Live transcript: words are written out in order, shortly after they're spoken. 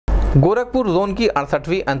Gorakhpur zone की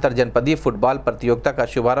 68वीं अंतर जनपदीय फुटबॉल प्रतियोगिता का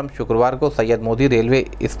शुभारंभ शुक्रवार को Syed Modi railway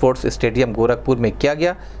sports stadium Gorakhpur में किया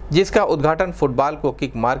गया, जिसका उद्घाटन फुटबॉल को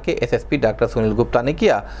किक मार के एसएसपी डॉक्टर सुनील गुप्ता ने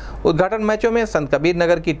किया। उद्घाटन मैचों में संत कबीर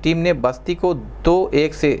नगर की टीम ने बस्ती को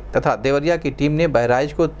 2-1 से तथा देवरिया की टीम ने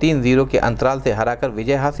बहराइच को 3-0 के अंतराल से हराकर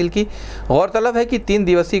विजय हासिल की। गौरतलब है कि 3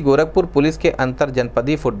 दिवसीय गोरखपुर पुलिस के अंतर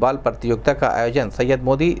जनपदीय फुटबॉल प्रतियोगिता का आयोजन सैयद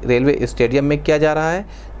मोदी रेलवे स्टेडियम में किया जा रहा है,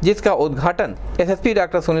 जिसका उद्घाटन एसएसपी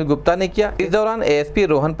डॉक्टर सुनील गुप्ता ने किया। इस दौरान ASP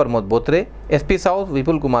Rohan Pramod Botre, SP south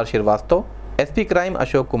Vipul Kumar Srivastava, SP crime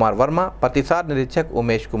Ashok Kumar Verma, प्रतिसार निरीक्षक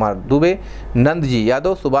उमेश कुमार दुबे, नंदजी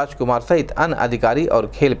यादव, सुभाष कुमार सहित अन्य अधिकारी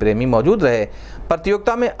और खेल प्रेमी मौजूद रहे।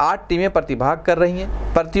 प्रतियोगिता में 8 टीमें प्रतिभाग कर रही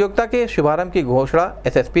हैं। प्रतियोगिता के शुभारंभ की घोषणा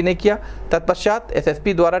एसएसपी ने किया। तत्पश्चात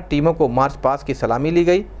एसएसपी द्वारा टीमों को मार्च पास्ट की सलामी ली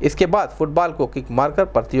गई। इसके बाद फुटबॉल को किक मारकर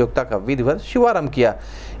प्रतियोगिता का विधिवत शुभारंभ किया।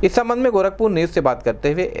 इस संबंध में गोरखपुर न्यूज से बात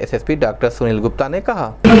करते हुए एसएसपी डॉक्टर सुनील गुप्ता ने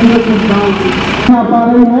कहा,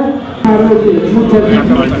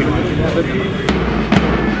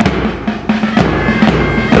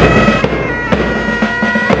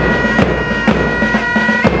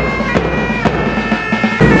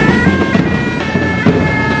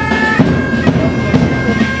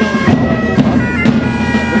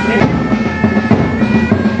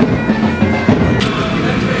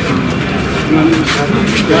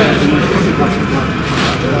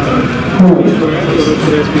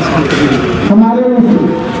 हमारे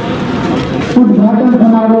उद्घाटन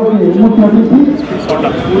समारोह के मुख्य अतिथि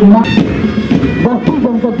बस्ती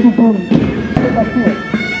जनपद की टीम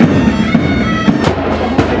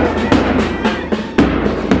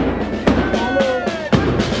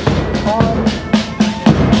और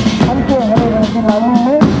हल्के हरे रंग की लाइन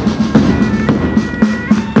में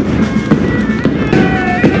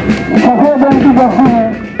सफेद रंग की बस्ती है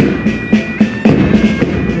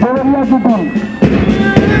देवरिया की टीम।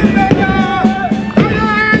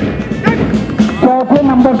 चौथे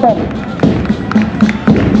नंबर पर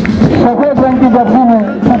सफेद रंग की जर्सी में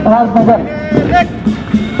सिद्धार्थनगर।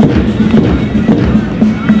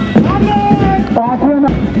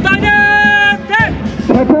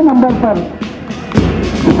 छठे नंबर पर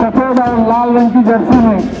सफेद और लाल रंग की जर्सी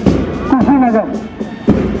में कुशीनगर।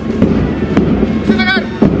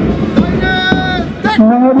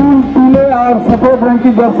 मेहरून पीले और सफेद रंग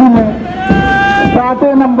की जर्सी में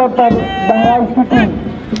 7वें नंबर पर बहराइच की टीम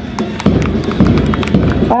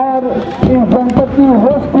और इस जनपद की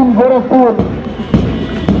होस्ट टीम गोरखपुर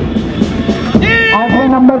 8वें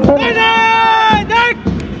नंबर पर।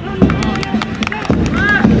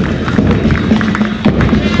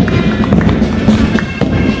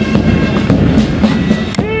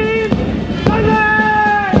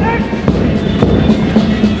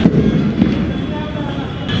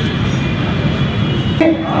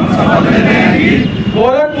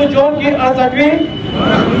 गोरखपुर जोन की 68वीं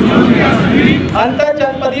अंतर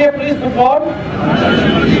जनपदीय पुलिस फुटबॉल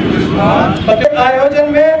आयोजन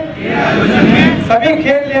में सभी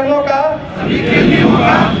खेल नियमों का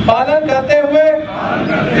पालन करते हुए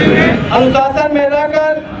अनुशासन में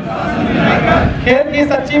रहकर खेल की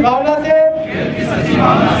सच्ची भावना से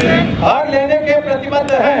भाग लेने के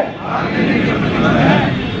प्रतिबद्ध हैं।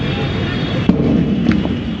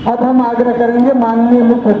 अब हम आग्रह करेंगे माननीय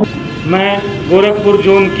मुख्य। मैं गोरखपुर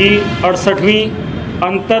जोन की 68वीं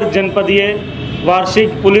अंतर जनपदीय वार्षिक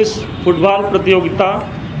पुलिस फुटबॉल प्रतियोगिता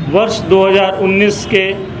वर्ष 2019 के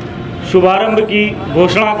शुभारंभ की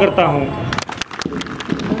घोषणा करता हूं।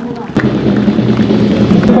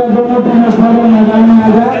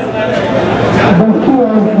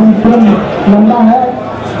 लंबा है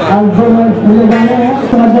और जो मैच खेले जाने हैं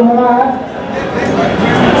समझ हो रहा है।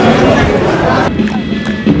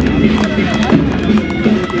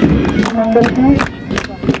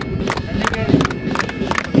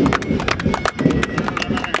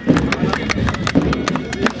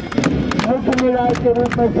 मुख्य निर्णायक के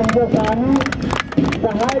रूप में संजय साहनी,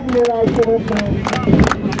 सहायक निर्णायक के रूप में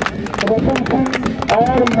रतन सिंह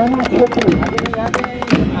और मनीष शेट्टी।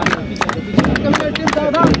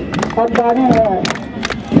 अब बारी है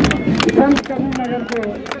संत कबीर नगर के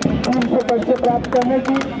टीम से परिचय प्राप्त करने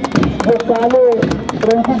की, जो काले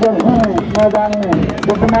रंग की जर्सी में मैदान में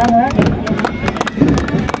विद्यमान है।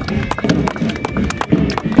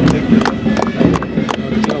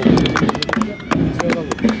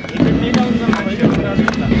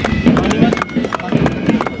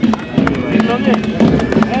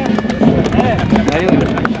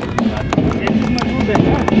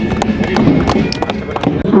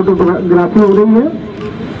 फोटोग्राफी हो रही है।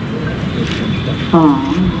 हाँ,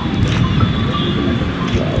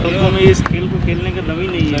 तो हमें इस खेल को खेलने का दम ही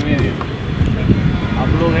नहीं है। आप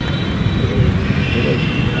लोग हैं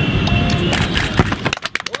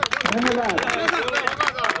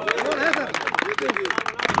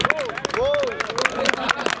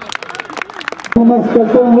विमर्श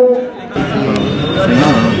करते हुए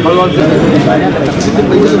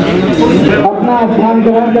अपना स्थान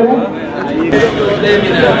ग्रहण करें।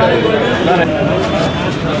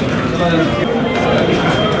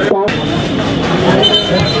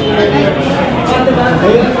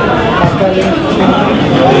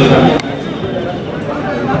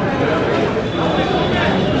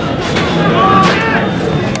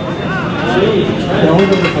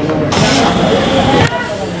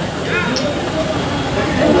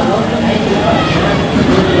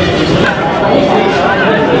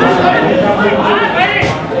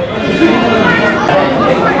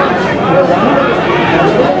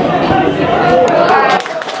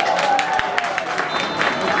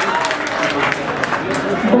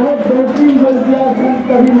 बहुत बेहतरीन गलतियां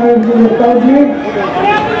कभी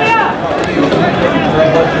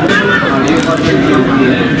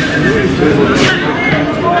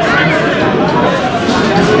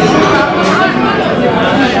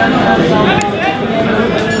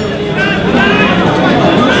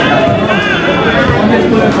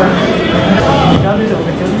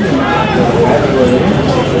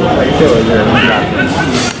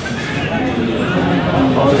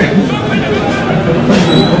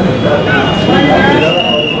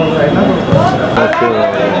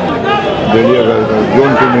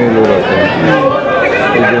जोन के में लोग आते हैं,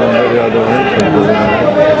 जो अंदर यादव है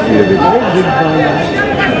ये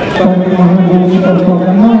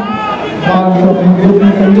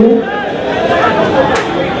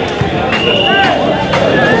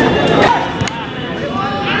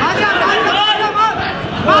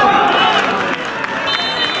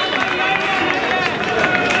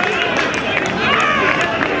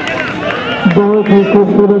बहुत ही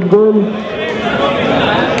खूबसूरत गोल,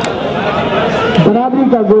 बराबरी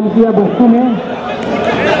का गोल किया बस्ती ने।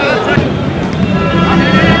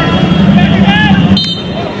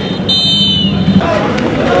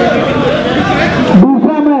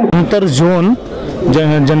 दूसरा मैच अंतर जोन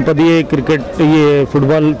जनपदीय क्रिकेट ये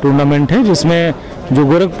फुटबॉल टूर्नामेंट है, जिसमें जो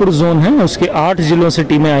गोरखपुर जोन है उसके 8 जिलों से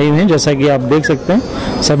टीमें आई हुई हैं। जैसा कि आप देख सकते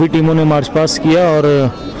हैं सभी टीमों ने मार्च पास्ट किया और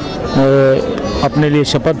अपने लिए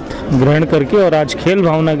शपथ ग्रहण करके और आज खेल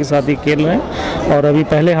भावना के साथ ही खेल रहे हैं। और अभी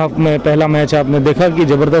पहले हाफ में पहला मैच आपने देखा कि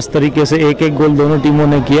ज़बरदस्त तरीके से एक एक गोल दोनों टीमों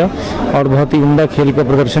ने किया और बहुत ही उम्दा खेल का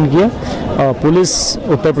प्रदर्शन किया। पुलिस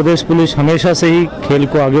उत्तर प्रदेश पुलिस हमेशा से ही खेल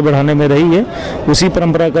को आगे बढ़ाने में रही है, उसी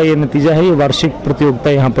परंपरा का ये नतीजा है। ये वार्षिक प्रतियोगिता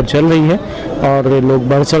यहाँ पर चल रही है और लोग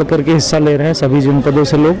बढ़ चढ़ करके हिस्सा ले रहे हैं, सभी जनपदों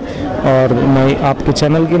से लोग। और मैं आपके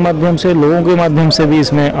चैनल के माध्यम से लोगों के माध्यम से भी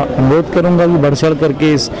इसमें अनुरोध करूँगा कि बढ़ चढ़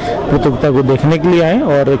करके इस प्रतियोगिता को देखने के लिए आएँ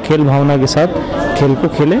और खेल भावना के साथ खेल को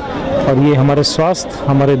खेलें। और ये हमारे स्वास्थ्य,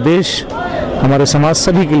 हमारे देश, हमारे समाज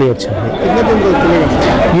सभी के लिए अच्छा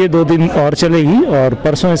है। ये 2 दिन और चलेगी और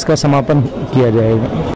परसों इसका समापन किया जाएगा।